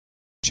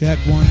Check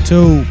 1,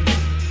 2.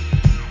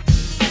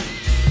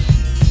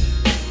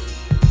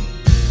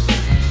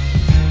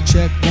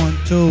 Check 1,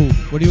 2.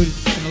 What are you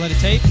gonna let it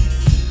tape?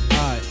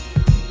 Alright.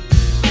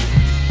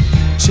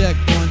 Check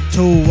 1,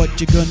 2.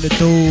 What you gonna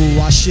do?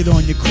 I shit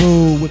on your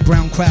crew with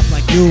brown crap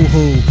like you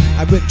who.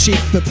 I rip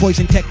cheeks with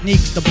poison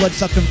techniques. The blood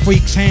sucking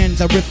freaks'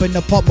 hands are ripping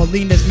apart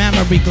Molina's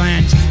mammary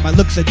glands. My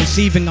looks are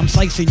deceiving. I'm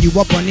slicing you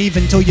up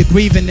uneven till you're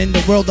grieving. In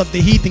the world of the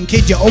heathen,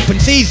 kid, you're open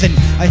season.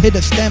 I hit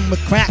a stem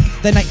with crack,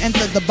 then I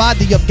enter the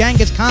body of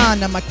Genghis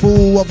Khan, and my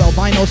crew of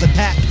albinos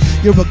attack.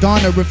 You're a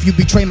goner if you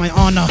betray my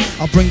honor.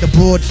 I'll bring the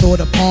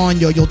broadsword upon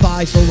you. You'll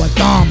die so like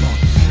Dharma.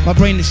 My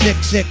brain is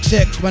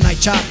 666 when I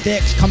chop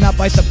dicks. Come out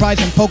by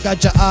surprise and poke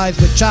out your eyes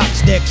with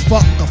chopsticks.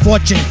 Fuck a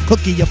fortune,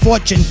 cookie your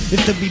fortune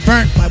is to be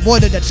burnt by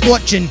water that's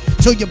scorching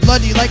till you're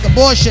bloody like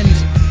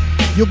abortions.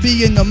 You'll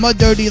be in the mud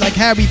dirty like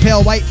Harry,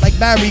 pale white like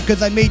Barry,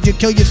 cause I made you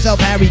kill yourself,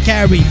 Harry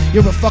Carey.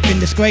 You're a fucking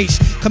disgrace.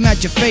 Come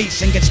out your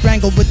face and get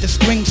strangled with the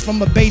strings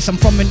from a base. I'm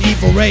from an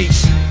evil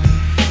race.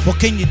 What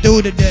can you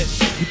do to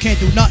this? You can't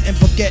do nothing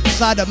but get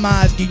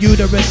sodomized. The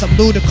uterus, I'm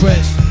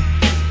ludicrous.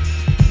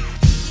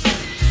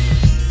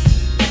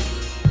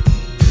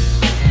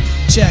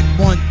 Check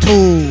 1,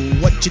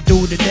 2. What you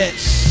do to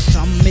this?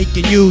 I'm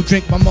making you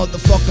drink my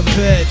motherfucking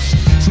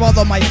piss.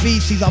 Swallow my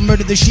feces, I'll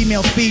murder the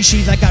she-male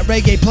species. I got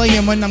reggae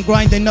playing when I'm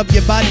grinding up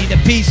your body to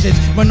pieces.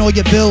 Run all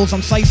your bills,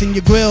 I'm slicing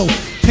your grill.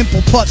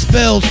 Pimple pot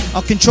spills,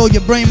 I'll control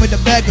your brain with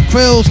a bag of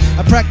krills.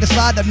 I practice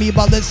side of me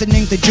while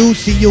listening to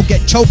Juicy. You'll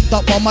get choked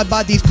up while my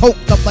body's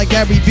coked up like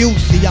Gary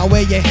Busey. I'll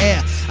wear your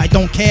hair, I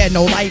don't care,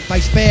 no life I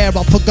spare.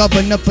 I'll put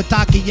Governor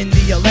Pataki in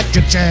the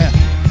electric chair.